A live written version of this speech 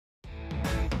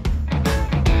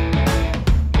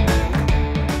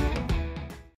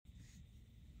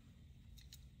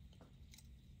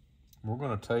We're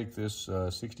going to take this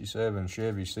 67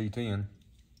 Chevy C-10.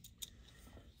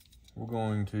 We're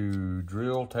going to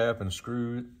drill, tap, and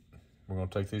screw it. We're going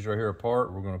to take these right here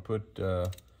apart. We're going to put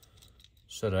a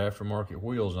set of aftermarket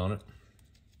wheels on it.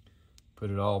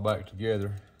 Put it all back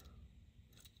together.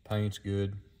 Paint's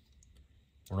good.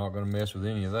 We're not going to mess with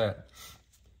any of that.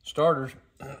 Starters,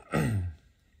 I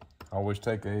always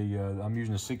take I'm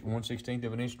using a 1/16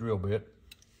 of an inch drill bit.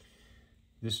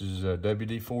 This is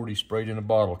WD-40 sprayed in a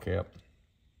bottle cap.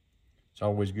 It's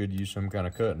always good to use some kind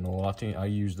of cutting oil. I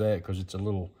use that because it's a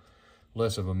little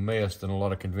less of a mess than a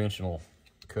lot of conventional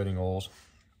cutting oils.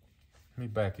 Let me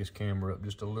back this camera up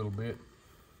just a little bit.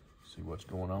 See what's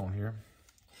going on here.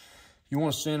 You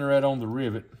want to center that on the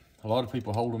rivet. A lot of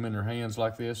people hold them in their hands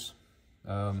like this.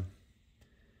 You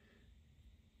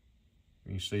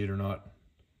see it or not.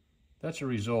 That's a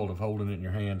result of holding it in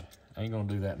your hand. I ain't gonna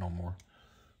do that no more.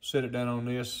 Set it down on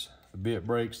this. The bit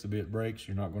breaks, the bit breaks.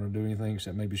 You're not gonna do anything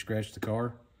except maybe scratch the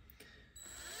car.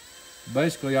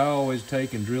 Basically, I always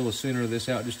take and drill the center of this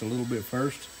out just a little bit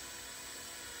first.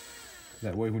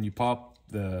 That way when you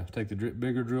take the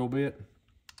bigger drill bit,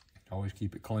 always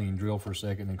keep it clean. Drill for a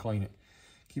second and clean it.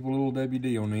 Keep a little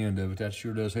WD on the end of it. That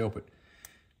sure does help it.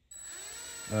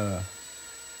 The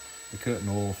cutting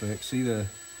oil effect. See the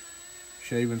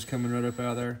shavings coming right up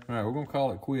out of there? All right, we're gonna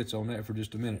call it quits on that for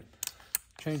just a minute.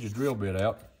 Change the drill bit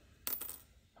out.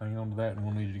 Hang on to that and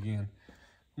we'll need it again.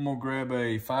 I'm gonna grab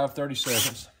a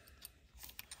 5/32.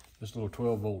 This little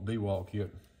 12-volt D-Walt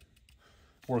kit.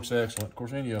 Works excellent. Of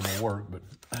course, any of them will work, but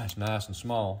it's nice and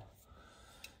small.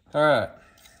 All right,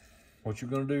 what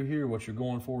you're gonna do here, what you're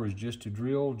going for is just to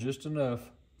drill just enough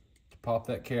to pop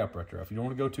that cap right there. If you don't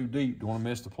wanna go too deep, don't wanna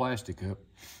mess the plastic up.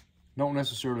 Don't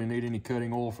necessarily need any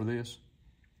cutting oil for this.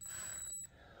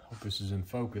 Hope this is in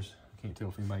focus. I can't tell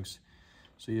if you can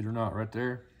see it or not right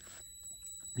there.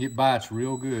 It bites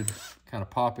real good. Kind of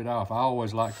pop it off. I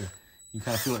always like to, you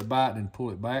kind of feel it bite and pull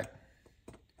it back.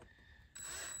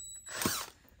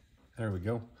 There we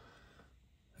go.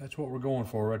 That's what we're going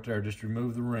for right there. Just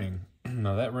remove the ring.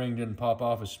 Now that ring didn't pop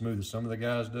off as smooth as some of the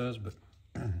guys does, but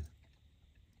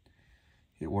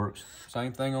it works.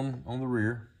 Same thing on the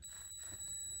rear.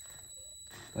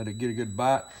 Let it get a good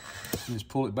bite. You just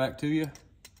pull it back to you.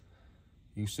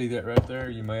 You can see that right there.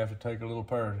 You may have to take a little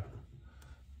pair of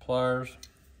pliers.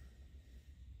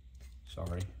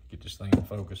 Sorry, get this thing in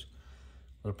focus.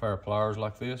 A little pair of pliers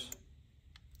like this.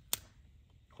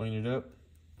 Clean it up.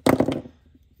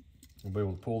 We'll be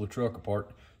able to pull the truck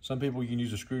apart. Some people, you can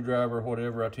use a screwdriver or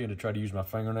whatever. I tend to try to use my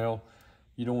fingernail.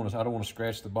 I don't want to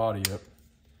scratch the body up.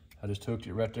 I just hooked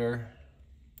it right there.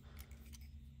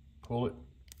 Pull it.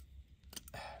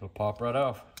 It'll pop right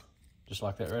off, just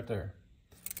like that right there.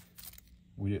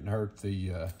 We didn't hurt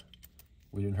the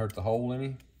hole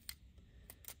any.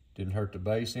 Didn't hurt the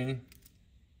base any.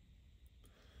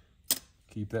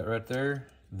 Keep that right there.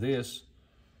 This,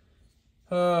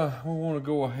 we want to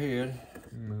go ahead.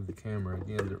 Move the camera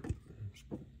again.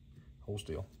 Hold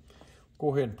still.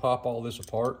 Go ahead and pop all this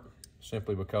apart,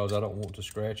 simply because I don't want to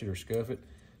scratch it or scuff it.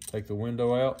 Take the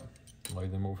window out. Lay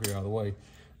them over here out of the way.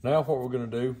 Now what we're going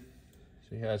to do.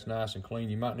 See how it's nice and clean.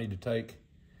 You might need to take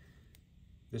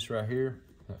this right here.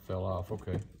 That fell off,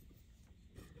 okay.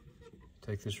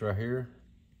 Take this right here.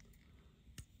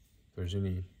 If there's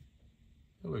any,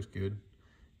 it looks good.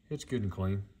 It's good and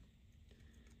clean.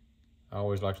 I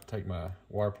always like to take my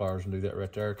wire pliers and do that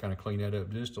right there, kind of clean that up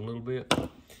just a little bit.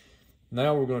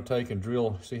 Now we're gonna take and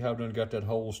drill, see how I've done got that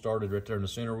hole started right there in the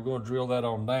center. We're gonna drill that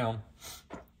on down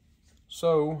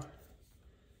so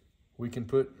we can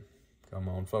put, come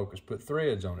on, focus. Put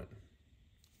threads on it,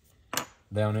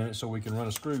 down in it, so we can run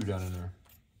a screw down in there.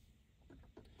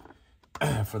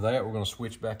 For that, we're going to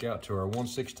switch back out to our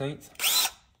 1/16.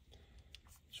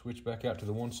 Switch back out to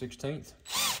the 1/16.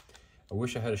 I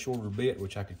wish I had a shorter bit,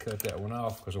 which I could cut that one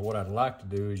off, because what I'd like to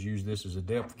do is use this as a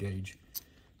depth gauge,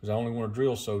 because I only want to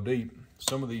drill so deep.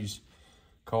 Some of these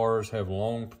cars have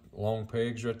long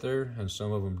pegs right there, and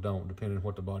some of them don't, depending on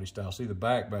what the body style. See the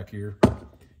back here?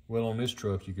 Well, on this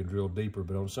truck, you can drill deeper,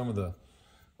 but on some of the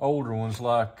older ones,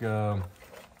 like, I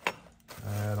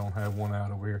don't have one out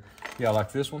over here. Yeah,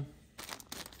 like this one,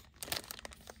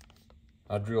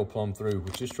 I drill plumb through,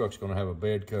 which this truck's gonna have a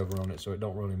bed cover on it, so it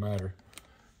don't really matter.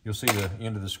 You'll see the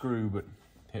end of the screw, but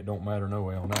it don't matter no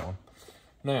way on that one.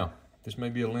 Now, this may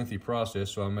be a lengthy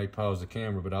process, so I may pause the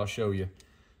camera, but I'll show you.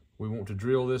 We want to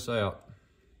drill this out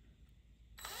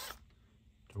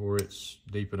to where it's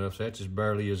deep enough, so that just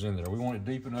barely is in there. We want it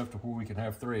deep enough to where we can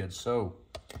have threads. So,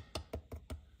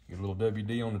 get a little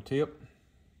WD on the tip.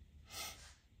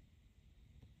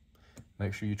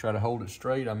 Make sure you try to hold it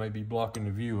straight. I may be blocking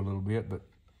the view a little bit, but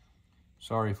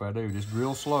Sorry if I do, just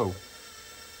drill slow.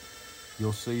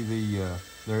 You'll see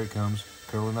there it comes,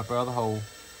 curling up out of the hole.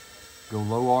 Go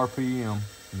low RPM,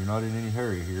 you're not in any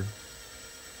hurry here.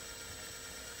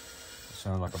 It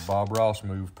sounds like a Bob Ross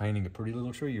move, painting a pretty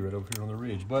little tree right over here on the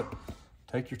ridge, but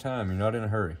take your time, you're not in a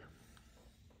hurry.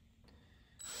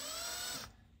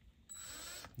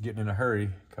 Getting in a hurry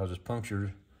causes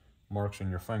puncture marks in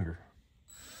your finger.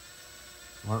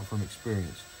 Learn from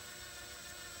experience.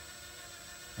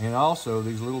 And also,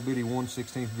 these little bitty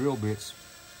 1/16 drill bits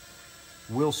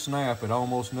will snap at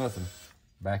almost nothing.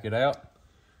 Back it out.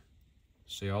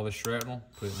 See all this shrapnel?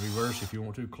 Put it in reverse if you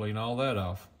want to. Clean all that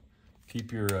off.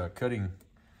 Keep your cutting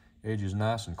edges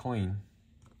nice and clean.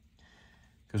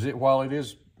 Because while it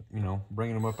is, you know,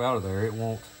 bringing them up out of there,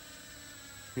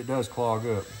 it does clog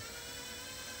up.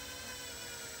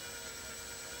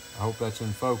 I hope that's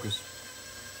in focus.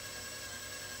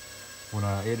 When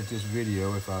I edit this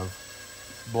video, if I've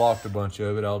blocked a bunch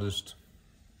of it, I'll just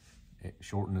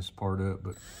shorten this part up.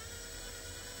 But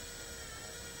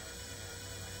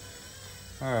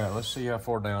all right, let's see how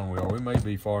far down we are. We may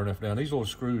be far enough down. These little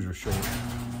screws are short.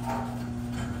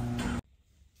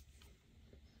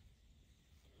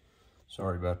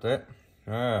 Sorry about that.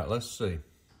 All right, let's see.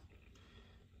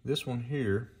 This one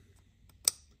here,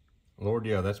 Lord,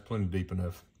 yeah, that's plenty deep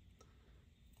enough.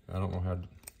 I don't know how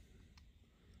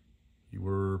you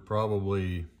were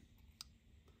probably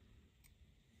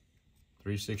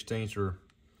 3/16 or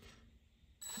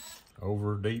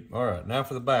over deep. All right, now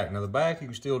for the back. Now the back you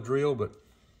can still drill, but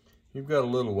you've got a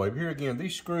little way. Here again,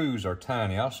 these screws are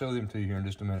tiny. I'll show them to you here in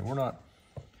just a minute. We're not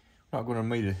going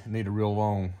to need a real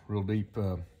long, real deep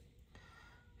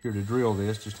here to drill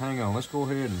this. Just hang on. Let's go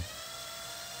ahead and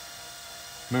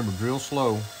remember, drill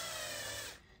slow.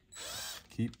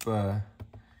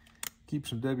 Keep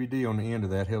some WD on the end of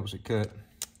that, helps it cut.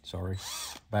 Sorry,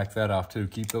 back that off too.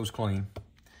 Keep those clean.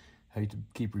 Hate to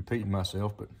keep repeating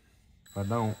myself, but if I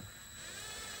don't.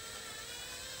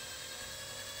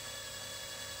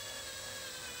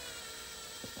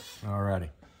 Alrighty,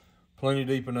 plenty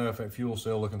deep enough, that fuel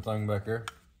cell looking thing back there.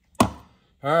 All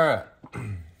right,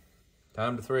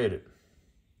 time to thread it.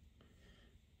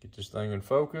 Get this thing in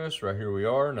focus. Right here we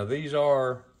are. Now these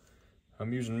are,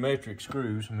 I'm using metric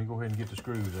screws. Let me go ahead and get the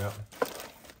screws out.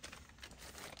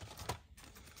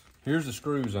 Here's the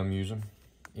screws I'm using.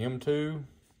 M2.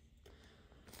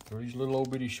 They're these little old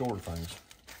bitty short things.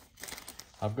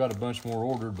 I've got a bunch more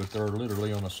ordered, but they're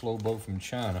literally on a slow boat from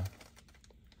China.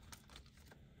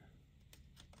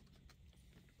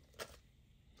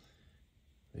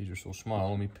 These are so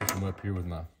small. Let me pick them up here with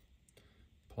my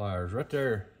pliers. Right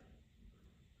there.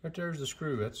 Right there's the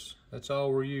screw. That's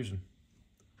all we're using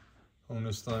on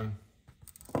this thing.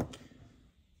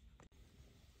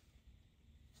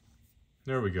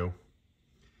 There we go.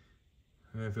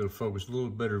 If it'll focus a little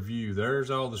better view,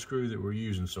 there's all the screw that we're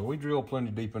using. So we drill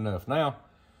plenty deep enough. Now,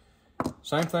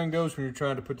 same thing goes when you're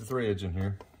trying to put the threads in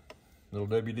here. Little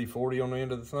WD-40 on the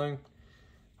end of the thing.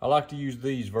 I like to use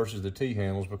these versus the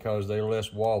T-handles because they're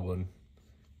less wobbling.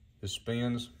 This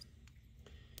spins.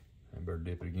 I better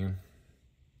dip it again.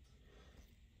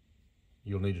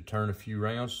 You'll need to turn a few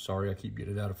rounds. Sorry, I keep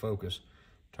getting it out of focus.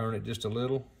 Turn it just a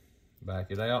little,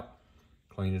 back it out,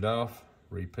 clean it off,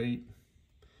 repeat.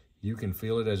 You can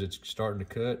feel it as it's starting to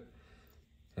cut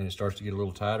and it starts to get a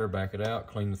little tighter. Back it out,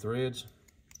 clean the threads.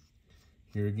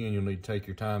 Here again, you'll need to take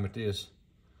your time at this.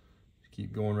 Just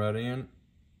keep going right in.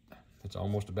 It's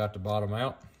almost about to bottom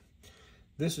out.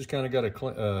 This has kind of got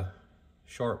a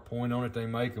sharp point on it. They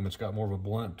make them. It's got more of a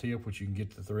blunt tip, which you can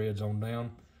get the threads on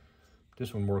down.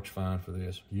 This one works fine for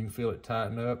this. You can feel it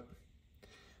tighten up.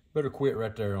 Better quit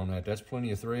right there on that. That's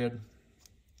plenty of thread.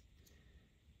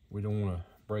 We don't want to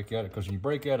break out, because when you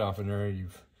break that off in there,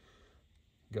 you've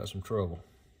got some trouble.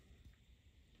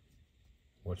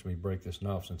 Watch me break this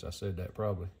off since I said that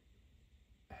probably.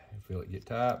 Feel it get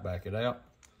tight, back it out,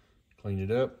 clean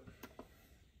it up.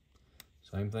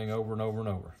 Same thing over and over and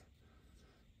over.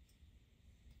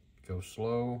 Go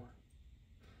slow,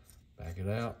 back it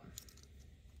out.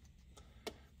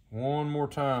 One more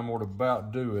time would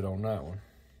about do it on that one.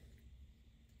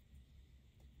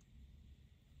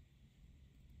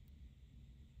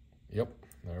 Yep,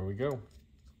 there we go.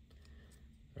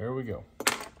 There we go.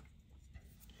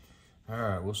 All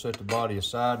right, we'll set the body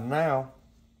aside. Now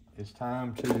it's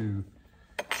time to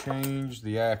change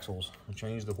the axles,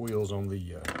 change the wheels on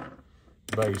the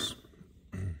base.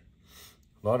 A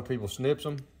lot of people snips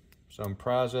them. Some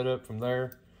prise that up from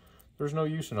there. There's no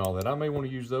use in all that. I may want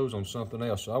to use those on something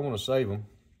else, so I want to save them.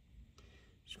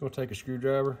 Just going to take a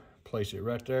screwdriver, place it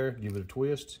right there, give it a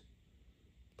twist,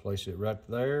 place it right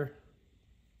there,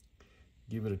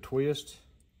 give it a twist,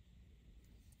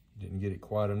 Didn't get it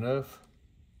quite enough.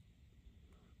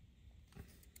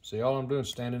 See, all I'm doing is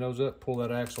standing those up, pull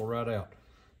that axle right out.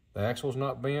 The axle's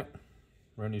not bent.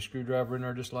 Run your screwdriver in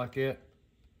there just like that.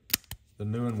 The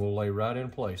new one will lay right in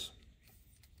place.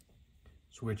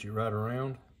 Switch it right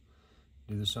around.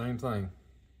 Do the same thing.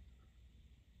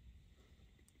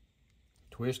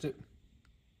 Twist it.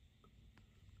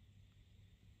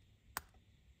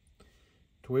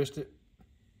 Twist it.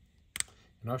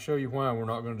 And I'll show you why we're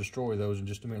not going to destroy those in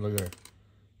just a minute. Look there.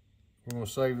 We're going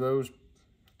to save those.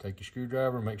 Take your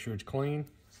screwdriver, make sure it's clean.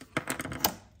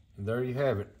 And there you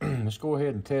have it. Let's go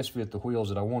ahead and test fit the wheels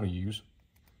that I want to use.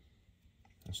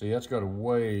 And see, that's got a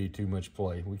way too much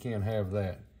play. We can't have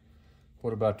that.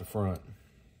 What about the front?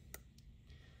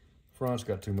 Front's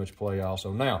got too much play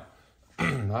also. Now,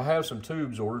 I have some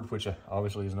tubes ordered, which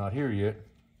obviously is not here yet,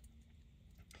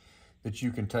 that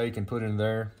you can take and put in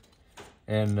there.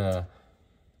 And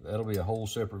that'll be a whole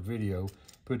separate video.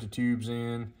 Put the tubes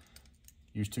in,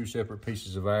 use 2 separate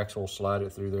pieces of axle, slide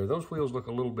it through there. Those wheels look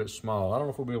a little bit small. I don't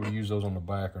know if we'll be able to use those on the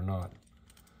back or not.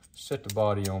 Set the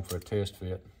body on for a test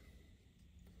fit.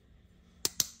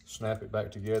 Snap it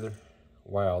back together.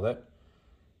 Wow,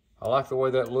 I like the way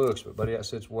that looks, but buddy, that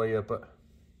sits way up.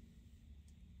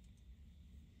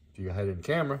 If you had it in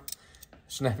camera,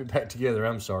 snap it back together,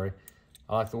 I'm sorry.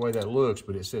 I like the way that looks,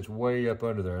 but it sits way up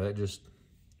under there. That just,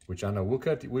 which I know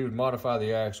we would modify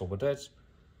the axle, but that's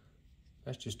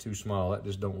just too small. That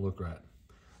just don't look right.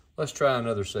 Let's try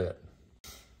another set.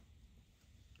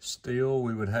 Still,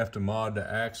 we would have to mod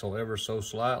the axle ever so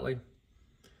slightly,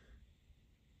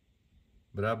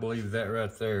 but I believe that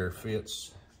right there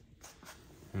fits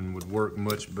and would work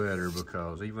much better,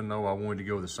 because even though I wanted to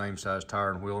go with the same size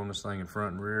tire and wheel on this thing in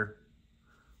front and rear,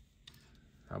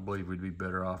 I believe we'd be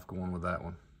better off going with that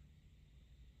one.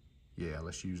 Yeah,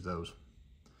 let's use those.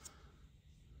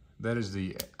 That is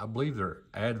I believe they're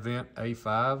Advent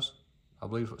A5s. I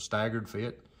believe it's staggered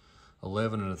fit,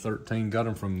 11 and a 13. Got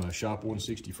them from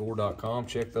shop164.com.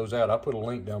 Check those out. I put a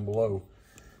link down below.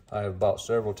 I have bought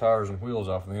several tires and wheels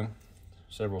off of them,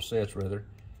 several sets rather.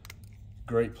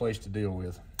 Great place to deal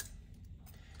with.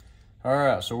 All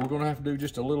right, so we're gonna have to do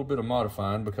just a little bit of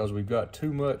modifying because we've got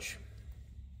too much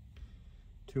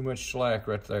slack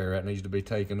right there. That needs to be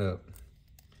taken up.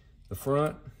 The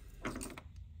front,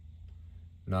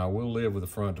 no, we'll live with the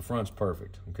front. The front's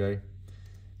perfect, okay?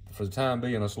 For the time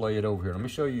being, let's lay it over here. Let me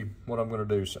show you what I'm gonna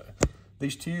do. So,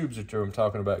 these tubes that I'm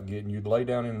talking about getting, you'd lay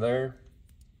down in there,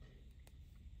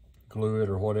 glue it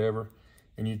or whatever,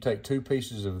 and you take 2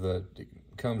 pieces of it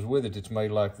comes with it that's made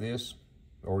like this,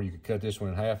 or you could cut this one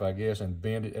in half, I guess, and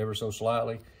bend it ever so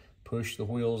slightly, push the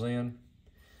wheels in.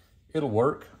 It'll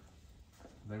work.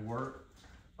 They work.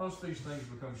 Most of these things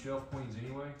become shelf queens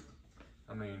anyway.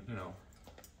 I mean, you know,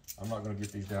 I'm not going to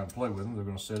get these down and play with them. They're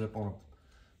going to sit up on a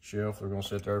shelf. They're going to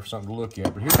sit there for something to look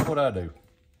at. But here's what I do.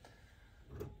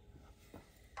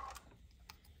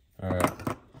 All right.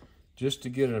 Just to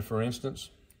get it, for instance,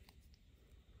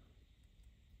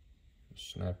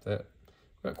 snap that.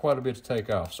 Got quite a bit to take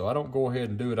off, so I don't go ahead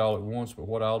and do it all at once, but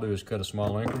what I'll do is cut a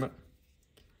small increment.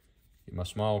 Get my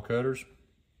small cutters.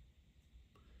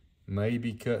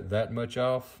 Maybe cut that much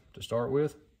off to start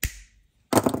with.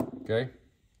 Okay.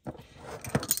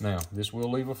 Now, this will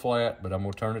leave a flat, but I'm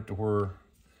going to turn it to where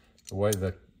the way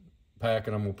the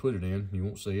packet I'm going to put it in, you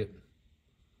won't see it.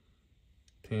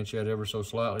 Pinch that ever so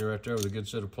slightly right there with a good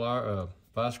set of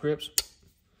vice grips.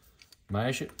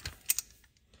 Mash it.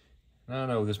 I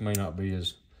know this may not be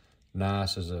as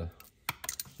nice as a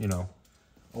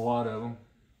lot of them,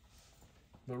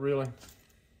 but really,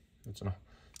 it's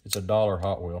a dollar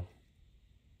Hot Wheel.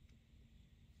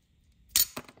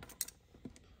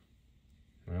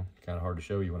 Well, kind of hard to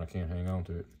show you when I can't hang on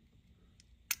to it.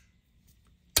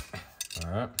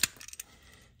 All right.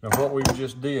 Now what we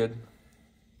just did,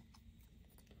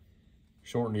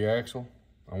 shorten the axle.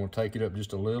 I want to take it up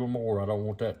just a little more. I don't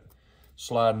want that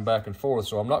sliding back and forth,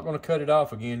 so I'm not going to cut it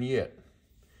off again yet.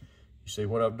 You see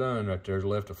what I've done right there is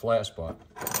left a flat spot.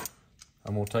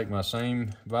 I'm going to take my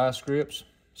same vice grips,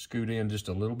 scoot in just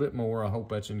a little bit more. I hope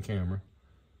that's in camera.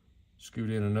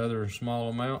 Scoot in another small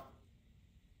amount.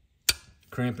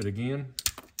 Crimp it again.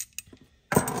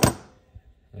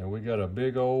 And we got a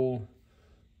big old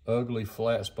ugly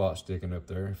flat spot sticking up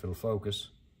there, if it'll focus.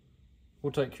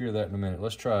 We'll take care of that in a minute.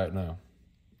 Let's try it now.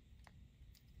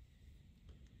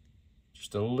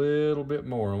 Just a little bit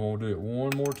more. I'm going to do it one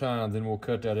more time, then we'll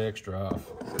cut that extra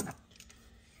off.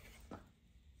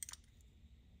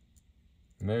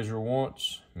 Measure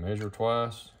once, measure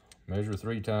twice, measure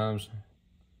 3 times.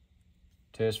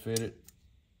 Test fit it.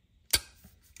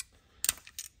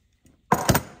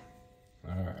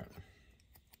 All right.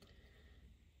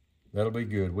 That'll be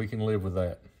good. We can live with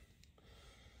that.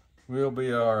 We'll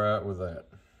be all right with that.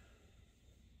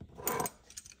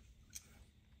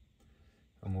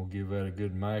 I'm gonna give that a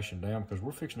good mashing down because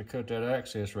we're fixing to cut that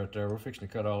access right there. We're fixing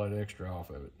to cut all that extra off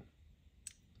of it.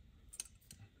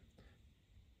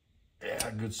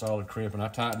 Yeah, good solid crimping. I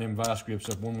tightened them vice grips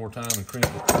up one more time and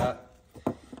crimped it tight.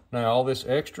 Now all this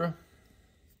extra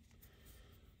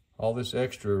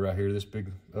right here, this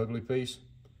big ugly piece,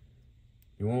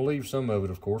 you want to leave some of it,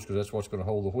 of course, because that's what's going to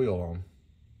hold the wheel on.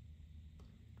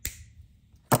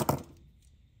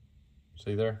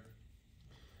 See there?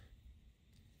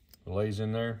 It lays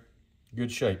in there.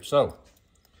 Good shape. So,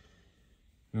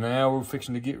 now we're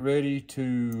fixing to get ready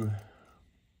to...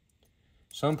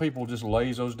 Some people just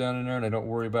lays those down in there and they don't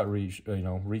worry about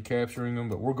recapturing them,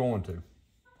 but we're going to.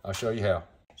 I'll show you how.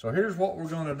 So here's what we're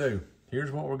going to do.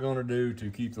 Here's what we're going to do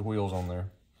to keep the wheels on there.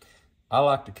 I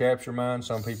like to capture mine.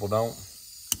 Some people don't.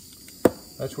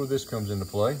 That's where this comes into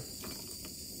play.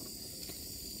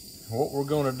 What we're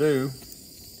going to do,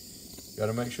 got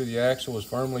to make sure the axle is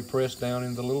firmly pressed down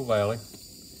in the little valley,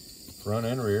 front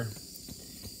and rear.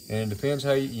 And it depends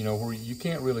how where you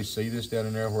can't really see this down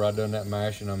in there where I done that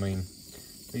mashing. I mean,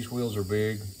 these wheels are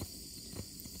big.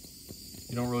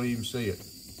 You don't really even see it,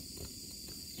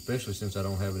 especially since I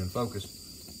don't have it in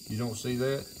focus. You don't see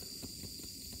that?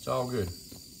 It's all good.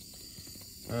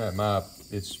 All right,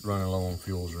 it's running low on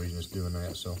fuel is the reason it's doing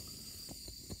that, so.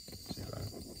 Let's see if I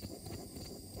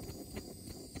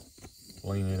can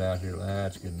lean it out here.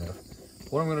 That's good enough.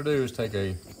 What I'm gonna do is take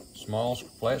a small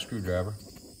flat screwdriver,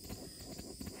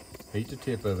 heat the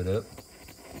tip of it up.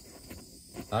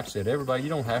 Like I said, everybody, you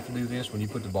don't have to do this. When you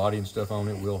put the body and stuff on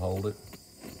it, we'll hold it.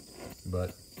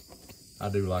 But I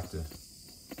do like to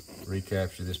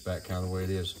recapture this back kind of the way it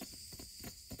is,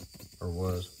 or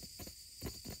was.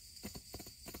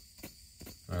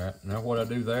 All right, now what I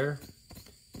do there,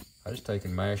 I just take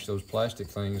and mash those plastic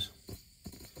things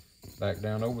back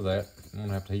down over that. I'm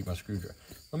gonna have to heat my screwdriver.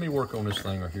 Let me work on this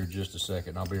thing right here just a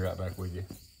second. I'll be right back with you.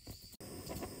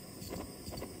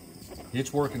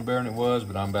 It's working better than it was,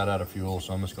 but I'm about out of fuel,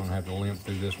 so I'm just gonna have to limp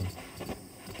through this one.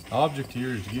 The object here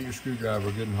is to get your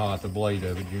screwdriver good and hot, the blade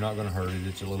of it. You're not gonna hurt it,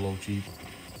 it's a little old cheap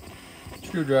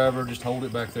screwdriver. Just hold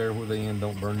it back there where the end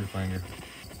don't burn your finger.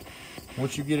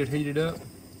 Once you get it heated up,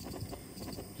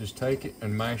 just take it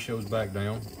and mash those back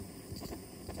down.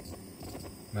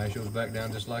 Mash those back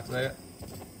down just like that.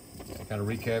 It kind of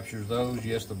recaptures those.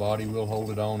 Yes, the body will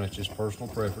hold it on. That's just personal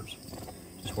preference.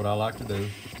 Just what I like to do.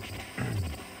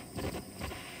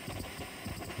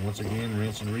 Once again,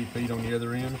 rinse and repeat on the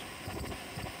other end.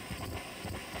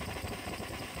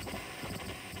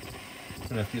 I'm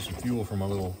gonna have to get some fuel for my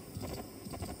little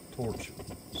torch.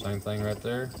 Same thing right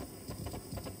there.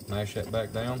 Mash that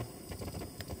back down.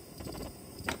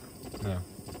 Now,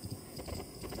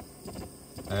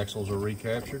 axles are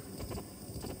recaptured.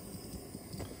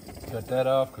 Cut that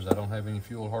off because I don't have any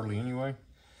fuel hardly anyway.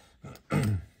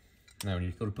 Now, when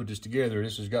you go to put this together,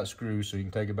 this has got screws so you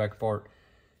can take it back apart.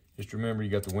 Just remember, you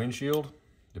got the windshield,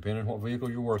 depending on what vehicle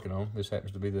you're working on. This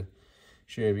happens to be the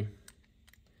Chevy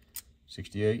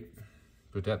 68.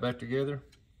 Put that back together.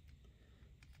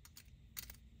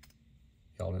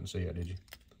 Y'all didn't see it, did you?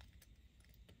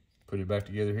 Put it back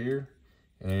together here.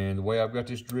 And the way I've got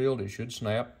this drilled, it should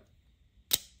snap.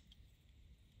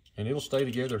 And it'll stay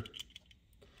together.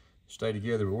 Stay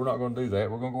together, but we're not gonna do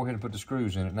that. We're gonna go ahead and put the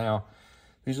screws in it. Now,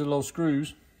 these are little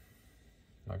screws.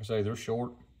 Like I say, they're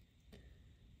short.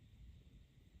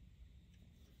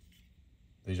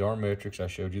 These are metrics. I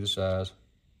showed you the size.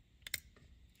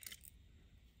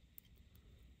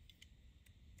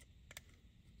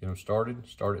 Get them started.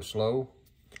 Start it slow.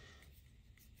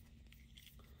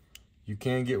 You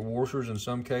can get washers in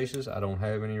some cases. I don't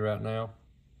have any right now.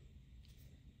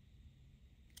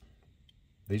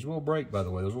 These will break, by the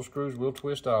way. Those little screws will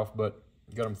twist off, but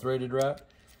you got them threaded right.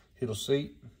 It'll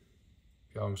seat.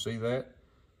 Y'all can see that.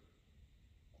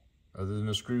 Other than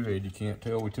the screw head, you can't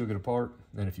tell we took it apart.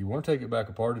 And if you want to take it back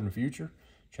apart in the future,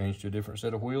 change to a different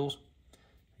set of wheels,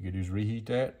 you can do is reheat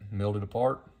that, melt it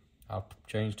apart. I've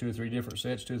changed 2 or 3 different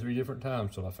sets 2 or 3 different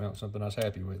times till I found something I was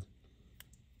happy with.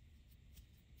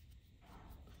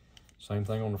 Same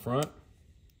thing on the front.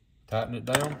 Tighten it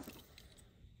down,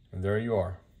 and there you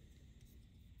are.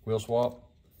 Wheel swap,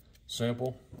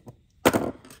 simple.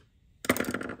 Let's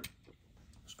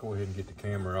go ahead and get the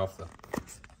camera off the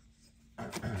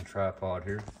tripod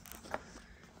here.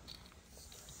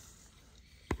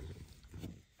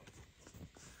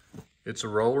 It's a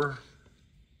roller.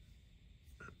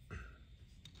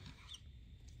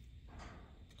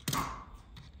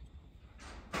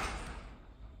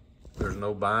 There's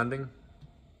no binding.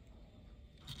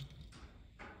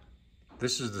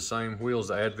 This is the same wheels,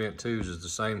 the Advent 2s is the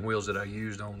same wheels that I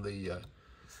used on the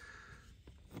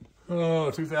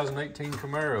 2018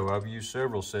 Camaro. I've used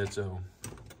several sets of them.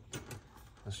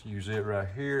 Let's use it right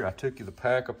here. I took the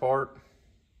pack apart,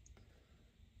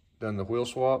 done the wheel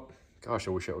swap. Gosh,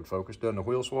 I wish I would focus. Done the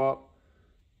wheel swap,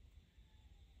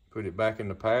 put it back in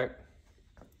the pack.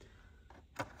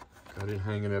 Got it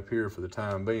hanging up here for the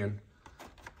time being.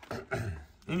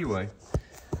 Anyway,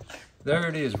 there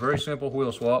it is, very simple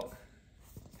wheel swap.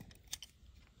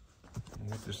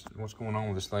 What's going on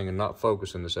with this thing and not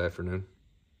focusing this afternoon?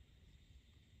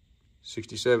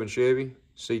 67 Chevy,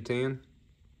 C-10,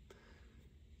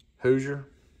 Hoosier.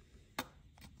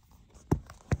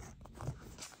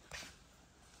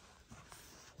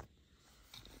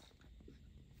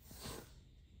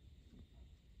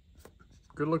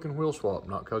 Good looking wheel swap,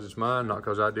 not because it's mine, not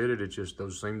because I did it, it's just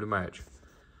those seem to match.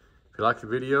 If you like the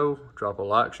video, drop a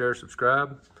like, share,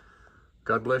 subscribe.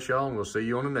 God bless y'all, and we'll see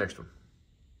you on the next one.